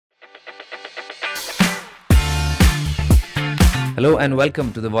Hello and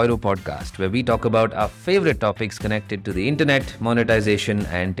welcome to the Voiro podcast, where we talk about our favorite topics connected to the internet, monetization,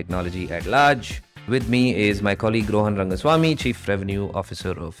 and technology at large. With me is my colleague Rohan Rangaswamy, Chief Revenue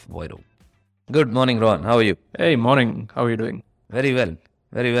Officer of Voiro. Good morning, Rohan. How are you? Hey, morning. How are you doing? Very well.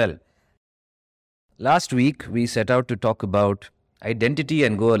 Very well. Last week, we set out to talk about identity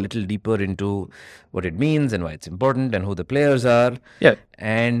and go a little deeper into what it means and why it's important and who the players are. Yeah.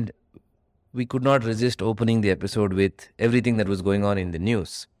 And we could not resist opening the episode with everything that was going on in the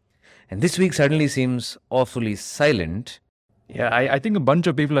news. And this week suddenly seems awfully silent. Yeah, I think a bunch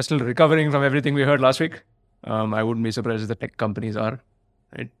of people are still recovering from everything we heard last week. I wouldn't be surprised if the tech companies are.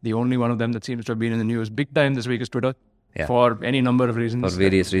 Right? The only one of them that seems to have been in the news big time this week is Twitter. Yeah. For any number of reasons. For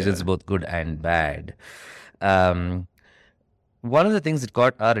various reasons, both good and bad. One of the things that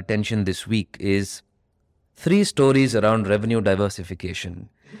caught our attention this week is 3 stories around revenue diversification.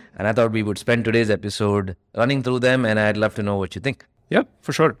 And I thought we would spend today's episode running through them, and I'd love to know what you think. Yeah,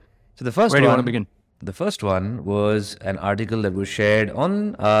 for sure. So the first Where do you want to begin? The first one was an article that was shared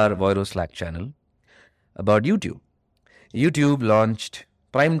on our Voiro Slack channel about YouTube. YouTube launched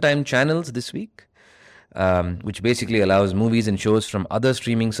primetime channels this week, which basically allows movies and shows from other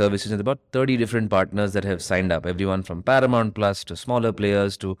streaming services. And about 30 different partners that have signed up, everyone from Paramount Plus to smaller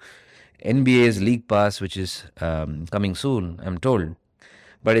players to NBA's League Pass, which is coming soon, I'm told.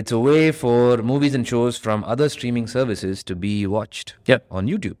 But it's a way for movies and shows from other streaming services to be watched on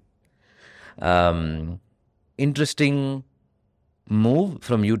YouTube. Interesting move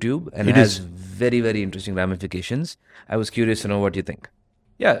from YouTube, and it has very, very interesting ramifications. I was curious to know what you think.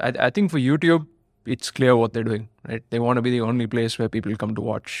 Yeah, I think for YouTube, it's clear what they're doing, right? They want to be the only place where people come to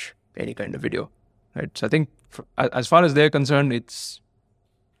watch any kind of video, right? So I think as far as they're concerned, it's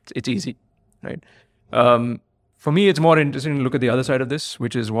easy, right? For me, it's more interesting to look at the other side of this,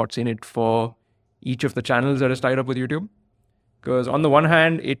 which is what's in it for each of the channels that is tied up with YouTube. Because on the one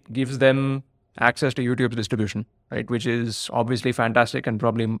hand, it gives them access to YouTube's distribution, right? Which is obviously fantastic and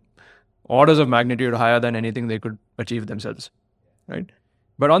probably orders of magnitude higher than anything they could achieve themselves, right?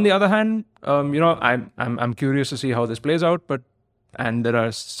 But on the other hand, I'm curious to see how this plays out. And there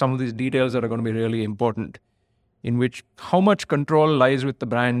are some of these details that are going to be really important, in which how much control lies with the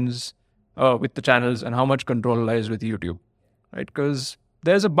brands, with the channels, and how much control lies with YouTube, right? Because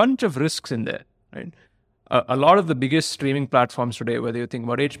there's a bunch of risks in there, right? A lot of the biggest streaming platforms today, whether you think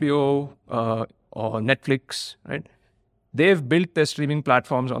about HBO or Netflix, right? They've built their streaming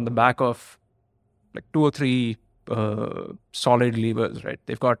platforms on the back of like 2 or 3 solid levers, right?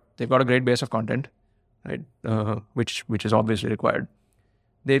 They've got a great base of content, right? Which is obviously required.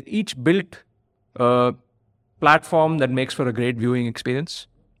 They've each built a platform that makes for a great viewing experience.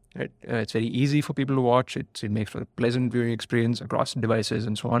 Right? It's very easy for people to watch. It makes for a pleasant viewing experience across devices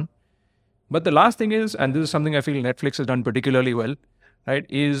and so on. But the last thing is, and this is something I feel Netflix has done particularly well, right,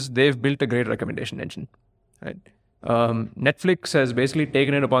 is they've built a great recommendation engine, right? Netflix has basically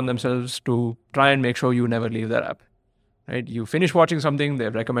taken it upon themselves to try and make sure you never leave their app, right? You finish watching something,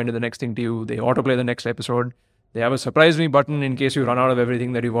 they've recommended the next thing to you, they autoplay the next episode, they have a surprise me button in case you run out of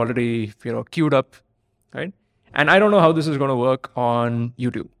everything that you've already, queued up, right? And I don't know how this is going to work on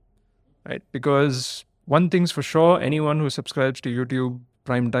YouTube. Right, because one thing's for sure, anyone who subscribes to YouTube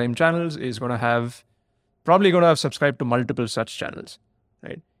primetime channels is probably going to have subscribed to multiple such channels,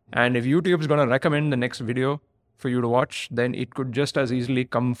 right? And if YouTube is going to recommend the next video for you to watch, then it could just as easily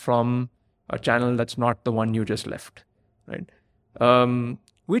come from a channel that's not the one you just left, right?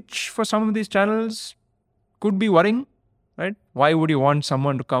 Which for some of these channels could be worrying, right? Why would you want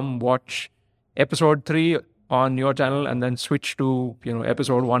someone to come watch episode 3 on your channel and then switch to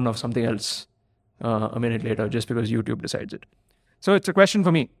episode 1 of something else a minute later just because YouTube decides it? So it's a question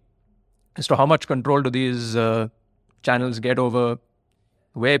for me as to how much control do these channels get over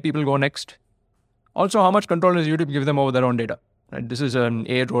where people go next. Also, how much control does YouTube give them over their own data? Right? This is an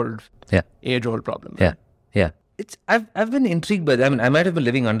age-old problem. Right? Yeah. I've been intrigued by that. I mean, I might have been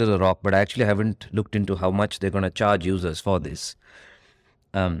living under a rock, but I actually haven't looked into how much they're going to charge users for this.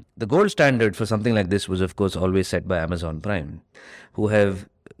 The gold standard for something like this was, of course, always set by Amazon Prime, who have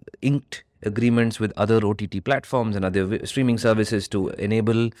inked agreements with other OTT platforms and other streaming services to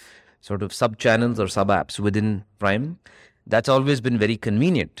enable sort of sub-channels or sub-apps within Prime. That's always been very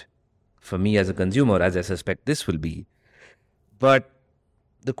convenient for me as a consumer, as I suspect this will be. But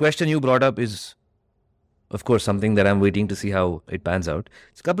the question you brought up is, of course, something that I'm waiting to see how it pans out.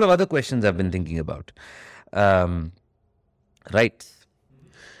 There's a couple of other questions I've been thinking about. Right.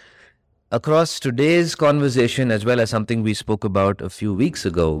 Across today's conversation, as well as something we spoke about a few weeks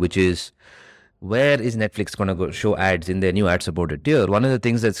ago, which is where is Netflix going to go show ads in their new ad-supported tier? One of the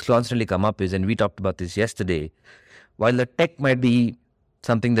things that's constantly come up is, and we talked about this yesterday, while the tech might be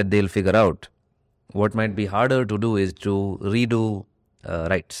something that they'll figure out, what might be harder to do is to redo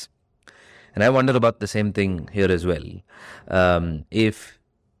rights. And I wonder about the same thing here as well. If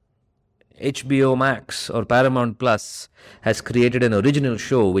HBO Max or Paramount Plus has created an original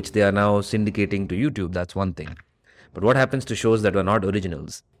show which they are now syndicating to YouTube, that's one thing. But what happens to shows that were not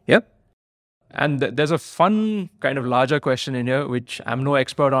originals? Yep. And there's a fun kind of larger question in here, which I'm no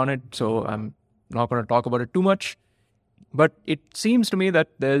expert on it, so I'm not going to talk about it too much. But it seems to me that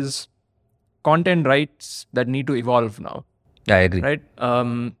there's content rights that need to evolve now. I agree. Right?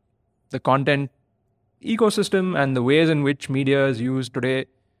 The content ecosystem and the ways in which media is used today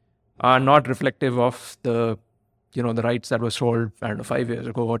are not reflective of the rights that were sold, I don't know, 5 years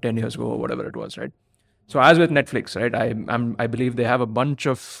ago or 10 years ago or whatever it was, right? So as with Netflix, right, I believe they have a bunch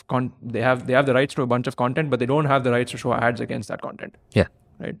of they have the rights to a bunch of content, but they don't have the rights to show ads against that content. Yeah.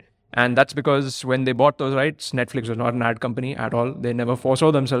 Right. And that's because when they bought those rights, Netflix was not an ad company at all. They never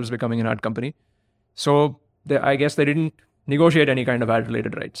foresaw themselves becoming an ad company. So I guess they didn't negotiate any kind of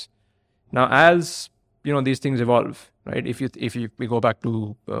ad-related rights. Now, as these things evolve, right? If we go back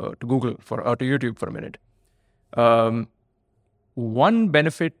to Google or to YouTube for a minute, one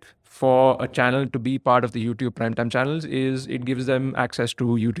benefit for a channel to be part of the YouTube primetime channels is it gives them access to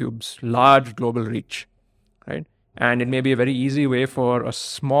YouTube's large global reach, right? And it may be a very easy way for a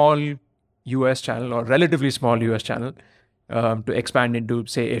small US channel or relatively small US channel to expand into,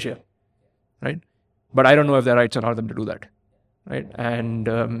 say, Asia, right? But I don't know if their rights allow them to do that, right?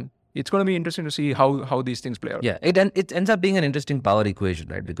 And it's going to be interesting to see how these things play out. Yeah, it ends up being an interesting power equation,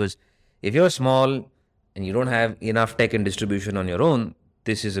 right? Because if you're small and you don't have enough tech and distribution on your own,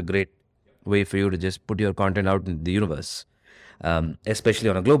 this is a great way for you to just put your content out in the universe, especially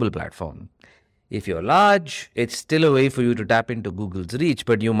on a global platform. If you're large, it's still a way for you to tap into Google's reach,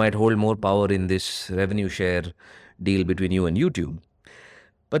 but you might hold more power in this revenue share deal between you and YouTube.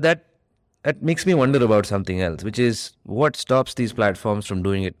 But that makes me wonder about something else, which is what stops these platforms from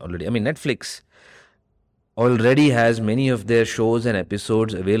doing it already. I mean, Netflix already has many of their shows and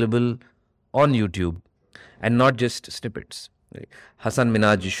episodes available on YouTube and not just snippets. Hassan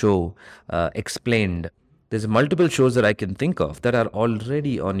Minhaj's show, Explained. There's multiple shows that I can think of that are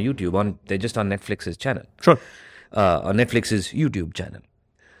already on YouTube. They're just on Netflix's channel. Sure. On Netflix's YouTube channel.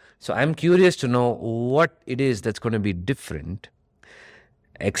 So I'm curious to know what it is that's going to be different,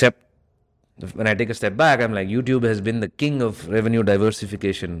 except when I take a step back, I'm like, YouTube has been the king of revenue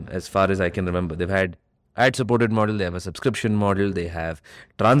diversification as far as I can remember. They've had ad-supported model, they have a subscription model, they have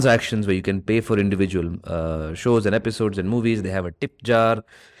transactions where you can pay for individual shows and episodes and movies, they have a tip jar,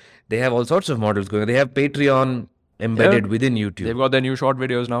 they have all sorts of models going on. They have Patreon embedded within YouTube. They've got their new short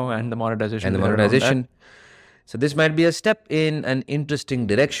videos now and the monetization. So this might be a step in an interesting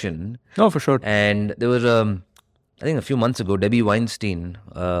direction. No, for sure. And there was I think a few months ago, Debbie Weinstein,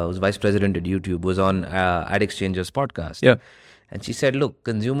 who's vice president at YouTube, was on Ad Exchanger's podcast. Yeah. And she said, look,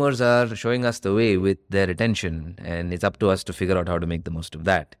 consumers are showing us the way with their attention, and it's up to us to figure out how to make the most of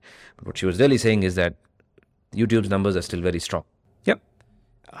that. But what she was really saying is that YouTube's numbers are still very strong. Yep.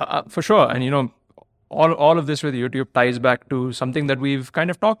 For sure. And, all of this with YouTube ties back to something that we've kind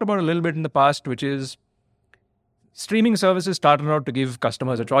of talked about a little bit in the past, which is streaming services started out to give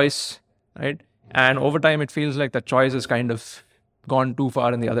customers a choice, right? And over time, it feels like the choice has kind of gone too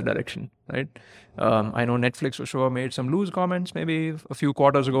far in the other direction, right? I know Netflix for sure made some loose comments maybe a few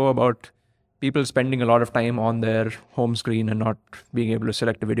quarters ago about people spending a lot of time on their home screen and not being able to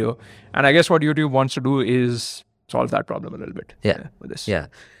select a video. And I guess what YouTube wants to do is solve that problem a little bit. With this. Yeah.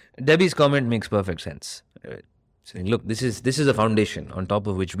 Debbie's comment makes perfect sense. Saying, look, this is a foundation on top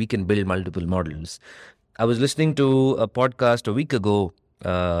of which we can build multiple models. I was listening to a podcast a week ago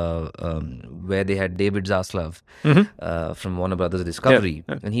where they had David Zaslav from Warner Brothers Discovery.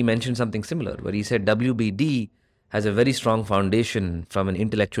 Yeah. And he mentioned something similar, where he said WBD has a very strong foundation from an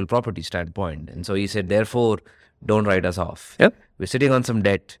intellectual property standpoint. And so he said, therefore, don't write us off. Yep. We're sitting on some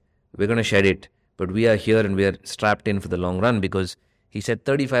debt. We're going to shed it. But we are here and we are strapped in for the long run, because he said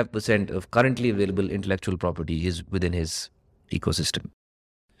 35% of currently available intellectual property is within his ecosystem.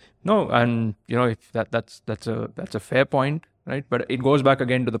 No, and if that's a fair point, right? But it goes back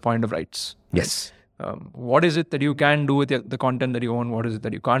again to the point of rights. Yes. What is it that you can do with the content that you own? What is it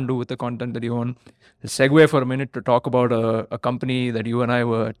that you can't do with the content that you own? Let's segue for a minute to talk about a company that you and I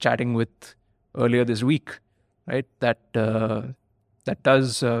were chatting with earlier this week, right? That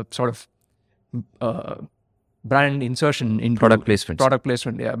does sort of brand insertion into Product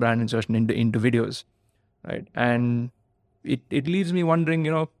placement, yeah, brand insertion into videos, right? And it leaves me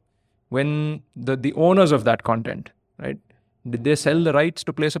wondering, when the owners of that content, right, did they sell the rights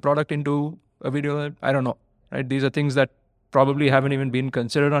to place a product into a video? I don't know, right? These are things that probably haven't even been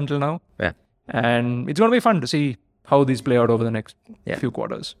considered until now. Yeah. And it's going to be fun to see how these play out over the next few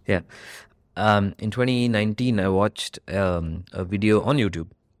quarters. Yeah. In 2019, I watched a video on YouTube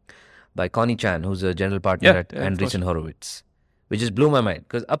by Connie Chan, who's a general partner at Andreessen Horowitz, which just blew my mind.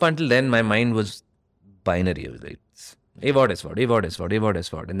 Because up until then, my mind was binary. It was like,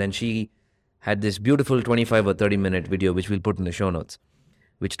 Avod. And then she had this beautiful 25 or 30-minute video, which we'll put in the show notes,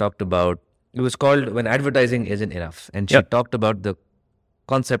 which talked about, it was called When Advertising Isn't Enough. And she talked about the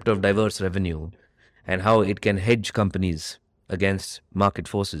concept of diverse revenue and how it can hedge companies against market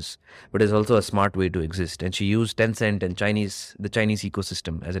forces, but is also a smart way to exist. And she used Tencent and the Chinese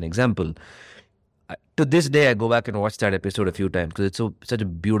ecosystem as an example. To this day, I go back and watch that episode a few times because it's such a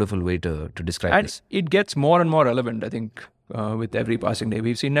beautiful way to describe this. It gets more and more relevant, I think, with every passing day.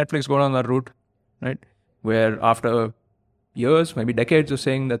 We've seen Netflix go down that route, right? Where after years, maybe decades of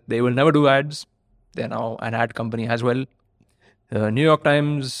saying that they will never do ads, they're now an ad company as well. New York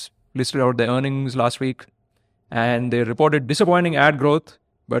Times listed out their earnings last week, and they reported disappointing ad growth,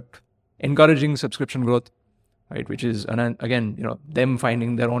 but encouraging subscription growth, right? Which is, again, them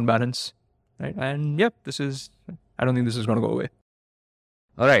finding their own balance, right? And I don't think this is going to go away.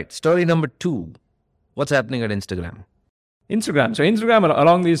 All right, story number 2. What's happening at Instagram? So Instagram,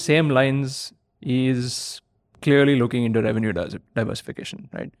 along these same lines, is clearly looking into revenue diversification,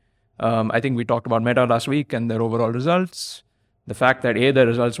 right? I think we talked about Meta last week and their overall results. The fact that A, their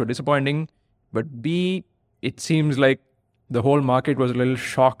results were disappointing, but B, it seems like the whole market was a little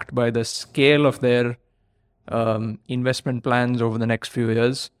shocked by the scale of their investment plans over the next few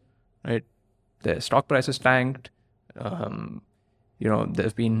years, right? Their stock prices tanked.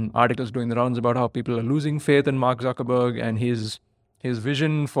 There's been articles doing the rounds about how people are losing faith in Mark Zuckerberg and his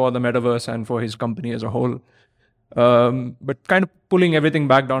vision for the metaverse and for his company as a whole. But kind of pulling everything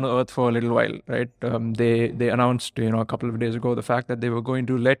back down to earth for a little while, right? They announced, a couple of days ago, the fact that they were going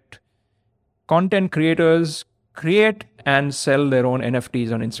to let content creators create and sell their own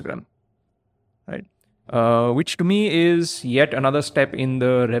NFTs on Instagram, right? Which to me is yet another step in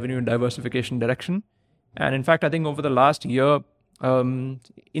the revenue diversification direction. And in fact, I think over the last year,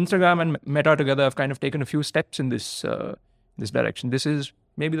 Instagram and Meta together have kind of taken a few steps in this direction. This is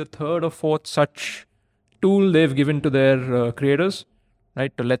maybe the third or fourth such tool they've given to their creators,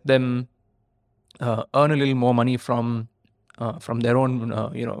 right, to let them earn a little more money from their own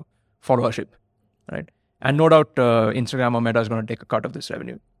followership, right? And no doubt Instagram or Meta is going to take a cut of this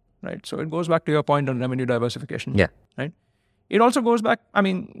revenue, right? So it goes back to your point on revenue diversification, right? It also goes back,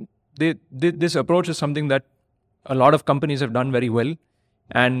 this approach is something that a lot of companies have done very well,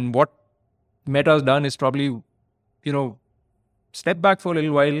 and what Meta has done is probably, step back for a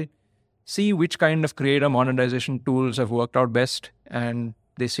little while, see which kind of creator monetization tools have worked out best, and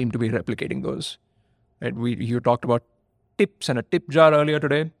they seem to be replicating those. Right? You talked about tips and a tip jar earlier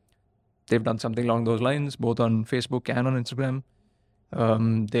today. They've done something along those lines, both on Facebook and on Instagram.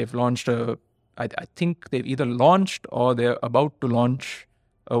 They've launched I think they've either launched or they're about to launch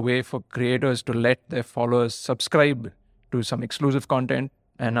a way for creators to let their followers subscribe to some exclusive content.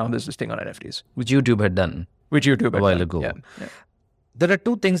 And now there's this thing on NFTs. Which YouTube had done. A while ago. Yeah. There are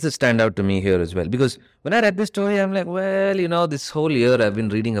two things that stand out to me here as well. Because when I read this story, I'm like, this whole year I've been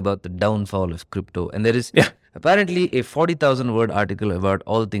reading about the downfall of crypto. And there is apparently a 40,000 word article about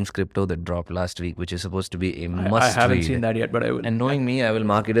all things crypto that dropped last week, which is supposed to be a must read. I haven't seen that yet, but I will. And knowing me, I will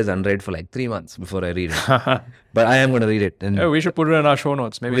mark it as unread for like 3 months before I read it. But I am going to read it. And we should put it in our show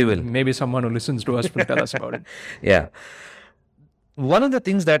notes. Maybe we will. Maybe someone who listens to us will tell us about it. Yeah. One of the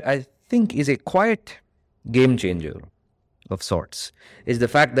things that I think is a quiet game changer of sorts is the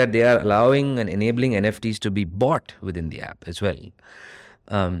fact that they are allowing and enabling NFTs to be bought within the app as well.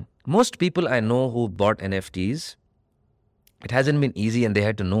 Most people I know who bought NFTs, it hasn't been easy and they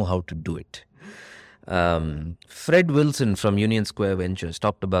had to know how to do it. Fred Wilson from Union Square Ventures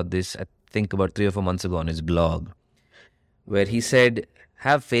talked about this, I think about 3 or 4 months ago on his blog, where he said,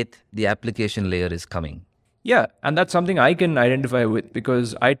 have faith, the application layer is coming. Yeah, and that's something I can identify with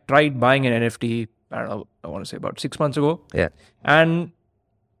because I tried buying an NFT, I don't know, I want to say about 6 months ago. Yeah. And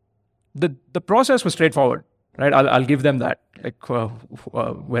the process was straightforward, right? I'll give them that, like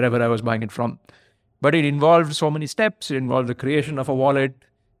wherever I was buying it from. But it involved so many steps. It involved the creation of a wallet.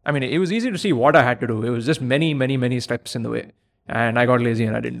 It was easy to see what I had to do. It was just many, many, many steps in the way. And I got lazy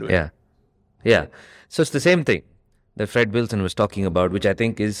and I didn't do it. Yeah. So it's the same thing that Fred Wilson was talking about, which I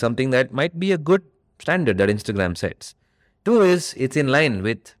think is something that might be a good standard that Instagram sets. 2 is it's in line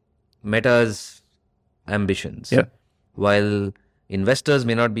with Meta's ambitions. Yeah. While investors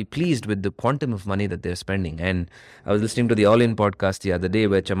may not be pleased with the quantum of money that they're spending. And I was listening to the All In podcast the other day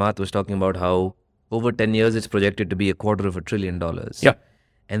where Chamath was talking about how over 10 years, it's projected to be $250 billion. Yeah.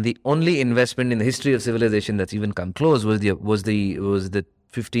 And the only investment in the history of civilization that's even come close was the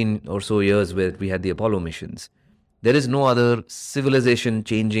 15 or so years where we had the Apollo missions. There is no other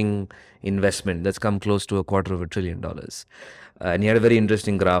civilization-changing investment that's come close to $250 billion. And he had a very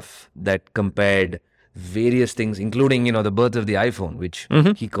interesting graph that compared various things, including, the birth of the iPhone, which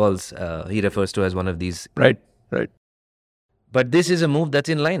he refers to as one of these. Right. But this is a move that's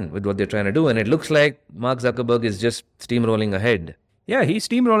in line with what they're trying to do. And it looks like Mark Zuckerberg is just steamrolling ahead. Yeah, he's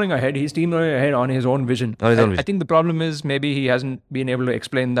steamrolling ahead. He's steamrolling ahead on his own vision. I think the problem is maybe he hasn't been able to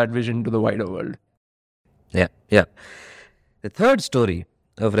explain that vision to the wider world. Yeah. The third story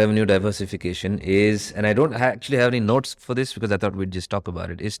of revenue diversification is, and I don't actually have any notes for this because I thought we'd just talk about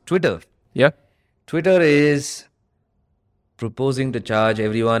it, is Twitter. Yeah. Twitter is proposing to charge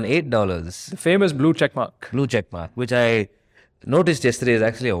everyone $8. The famous blue check mark. Blue check mark, which I noticed yesterday is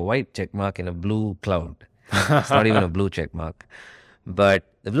actually a white check mark in a blue cloud. It's not even a blue check mark. But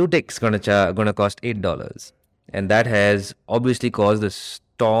the blue tick's going to cost $8. And that has obviously caused a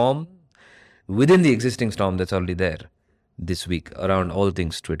storm within the existing storm that's already there this week around all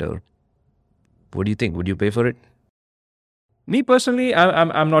things Twitter. What do you think? Would you pay for it? Me personally,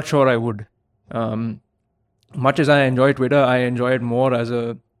 I'm not sure I would. Much as I enjoy Twitter, I enjoy it more as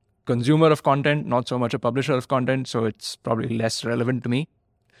a consumer of content, not so much a publisher of content. So it's probably less relevant to me.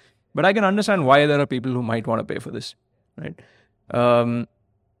 But I can understand why there are people who might want to pay for this, right?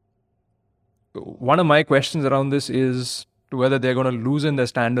 One of my questions around this is to whether they're going to loosen their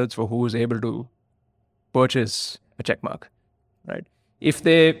standards for who is able to purchase a checkmark, right? If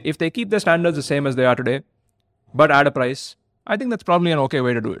they keep their standards the same as they are today, but add a price, I think that's probably an okay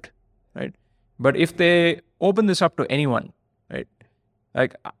way to do it, right? But if they open this up to anyone, right?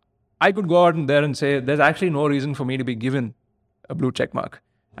 Like I could go out there and say, there's actually no reason for me to be given a blue checkmark.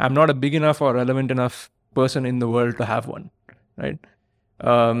 I'm not a big enough or relevant enough person in the world to have one, right?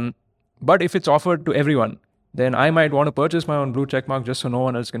 But if it's offered to everyone, then I might want to purchase my own blue checkmark just so no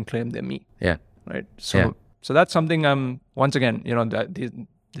one else can claim they're me. Yeah. Right. So that's something once again, that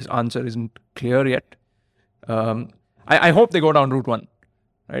this answer isn't clear yet. I hope they go down route one,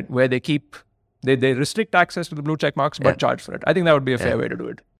 right? Where they restrict access to the blue checkmarks but charge for it. I think that would be a fair way to do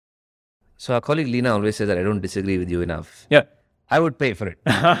it. So our colleague Lina always says that I don't disagree with you enough. Yeah. I would pay for it.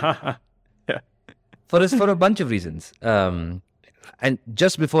 Yeah. For a bunch of reasons. And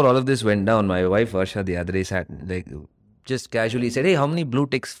just before all of this went down, my wife Varsha the other day just casually said, "Hey, how many blue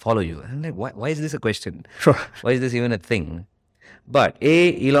ticks follow you?" And I'm like, why is this a question? Sure. Why is this even a thing? But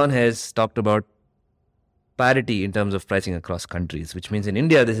Elon has talked about parity in terms of pricing across countries, which means in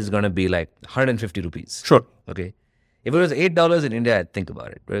India, this is going to be like 150 rupees. Sure. Okay. If it was $8 in India, I'd think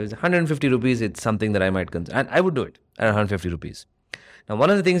about it. But if it was 150 rupees, it's something that I might consider. And I would do it at 150 rupees. Now,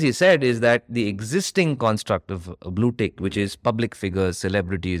 one of the things he said is that the existing construct of a blue tick, which is public figures,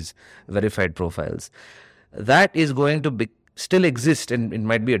 celebrities, verified profiles, that is going to still exist, and it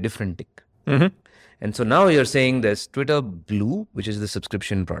might be a different tick. Mm-hmm. And so now you're saying there's Twitter Blue, which is the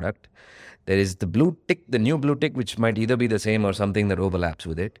subscription product. There is the blue tick, the new blue tick, which might either be the same or something that overlaps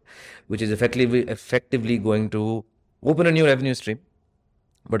with it, which is effectively going to open a new revenue stream,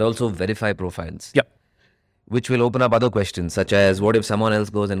 but also verify profiles. Yep. Which will open up other questions, such as what if someone else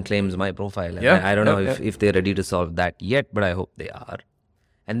goes and claims my profile? And I don't know if they're ready to solve that yet, but I hope they are.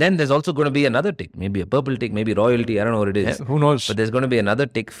 And then there's also going to be another tick, maybe a purple tick, maybe royalty. I don't know what it is. Yeah, who knows? But there's going to be another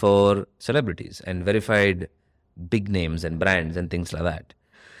tick for celebrities and verified big names and brands and things like that.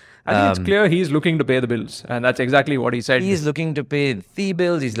 I think it's clear he's looking to pay the bills. And that's exactly what he said. He's looking to pay the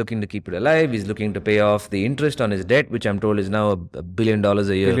bills. He's looking to keep it alive. He's looking to pay off the interest on his debt, which I'm told is now $1 billion a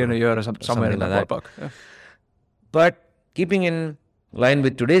year. $1 billion a year or somewhere in that ballpark. Yeah. But keeping in line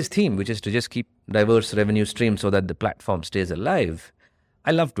with today's theme, which is to just keep diverse revenue streams so that the platform stays alive,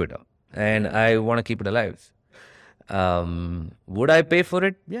 I love Twitter and I want to keep it alive. Would I pay for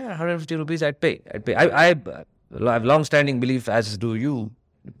it? Yeah, 150 rupees I'd pay. I have long-standing belief, as do you,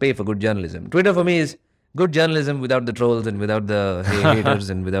 pay for good journalism. Twitter for me is good journalism without the trolls and without the haters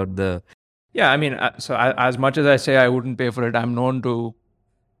and without the... Yeah, I mean, so as much as I say I wouldn't pay for it, I'm known to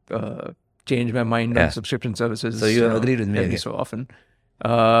change my mind on subscription services. So you agreed with me every so often.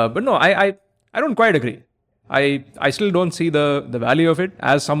 But no, I don't quite agree. I still don't see the value of it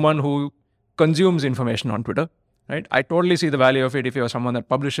as someone who consumes information on Twitter, right? I totally see the value of it if you're someone that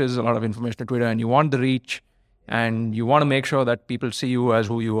publishes a lot of information on Twitter and you want the reach and you want to make sure that people see you as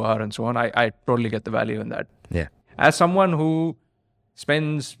who you are and so on. I totally get the value in that. Yeah. As someone who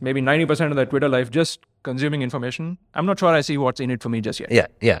spends maybe 90% of their Twitter life just consuming information, I'm not sure I see what's in it for me just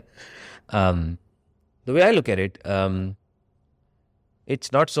yet. Yeah. The way I look at it,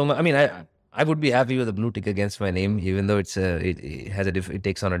 it's not so much. I mean, I would be happy with a blue tick against my name, even though it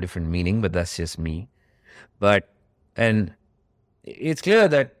takes on a different meaning, but that's just me. And it's clear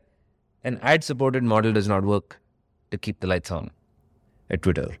that an ad-supported model does not work to keep the lights on at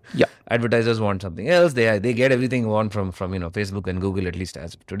Twitter. Yeah. Advertisers want something else. They get everything they want from Facebook and Google, at least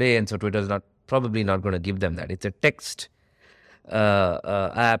as of today. And so Twitter's probably not going to give them that. It's a text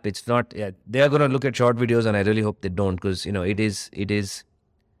app. It's not. Yeah, they are going to look at short videos, and I really hope they don't, because it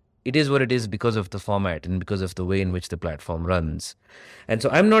is what it is because of the format and because of the way in which the platform runs. And so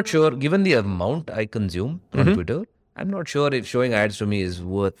I'm not sure, given the amount I consume on Twitter, I'm not sure if showing ads to me is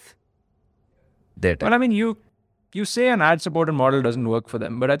worth their time. Well, I mean, you say an ad-supported model doesn't work for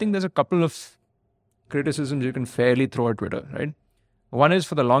them, but I think there's a couple of criticisms you can fairly throw at Twitter, right? One is,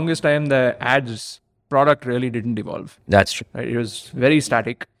 for the longest time, the ads product really didn't evolve. That's true. Right? It was very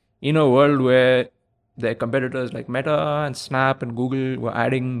static. In a world where their competitors like Meta and Snap and Google were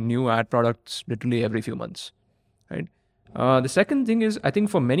adding new ad products literally every few months, right? The second thing is, I think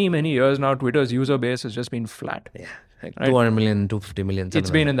for many, many years now, Twitter's user base has just been flat. Yeah, like 200 million, 250 million. It's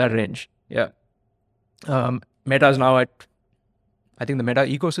been in that range. Yeah. Meta is now at, I think the Meta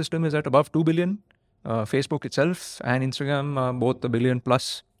ecosystem is at above 2 billion. Facebook itself and Instagram, both $1 billion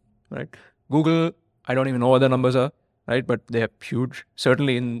plus, right? Google, I don't even know what the numbers are, right? But they are huge,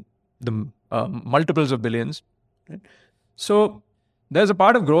 certainly in the multiples of billions, right? So there's a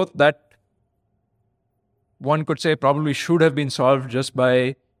part of growth that one could say probably should have been solved just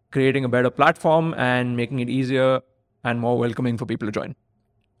by creating a better platform and making it easier and more welcoming for people to join,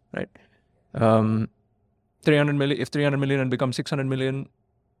 right? 300 million, if 300 million had become 600 million,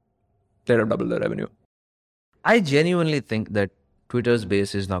 they'd have doubled their revenue. I genuinely think that Twitter's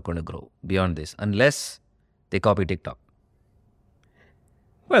base is not going to grow beyond this unless they copy TikTok.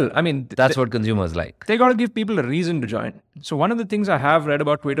 Well, I mean, that's what consumers like. They got to give people a reason to join. So one of the things I have read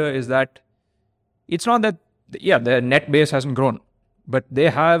about Twitter is that it's not that, their net base hasn't grown, but they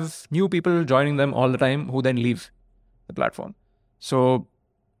have new people joining them all the time who then leave the platform. So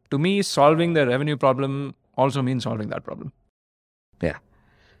to me, solving the revenue problem also means solving that problem. Yeah.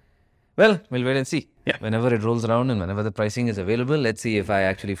 Well, we'll wait and see. Yeah. Whenever it rolls around and whenever the pricing is available, let's see if I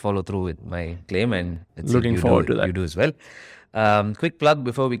actually follow through with my claim, and looking forward to that. You do as well. Quick plug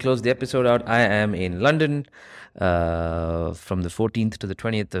before we close the episode out. I am in London from the 14th to the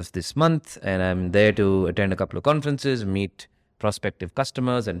 20th of this month, and I'm there to attend a couple of conferences, meet prospective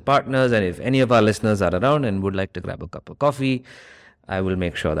customers and partners. And if any of our listeners are around and would like to grab a cup of coffee, I will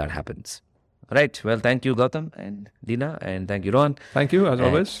make sure that happens. All right. Well, thank you, Gautam and Dina, and thank you, Rohan. Thank you, as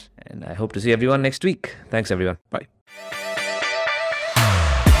always. And I hope to see everyone next week. Thanks, everyone. Bye.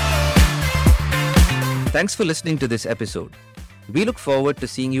 Thanks for listening to this episode. We look forward to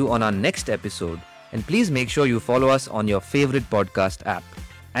seeing you on our next episode, and please make sure you follow us on your favorite podcast app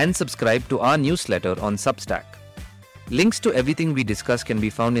and subscribe to our newsletter on Substack. Links to everything we discuss can be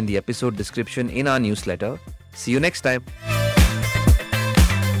found in the episode description in our newsletter. See you next time.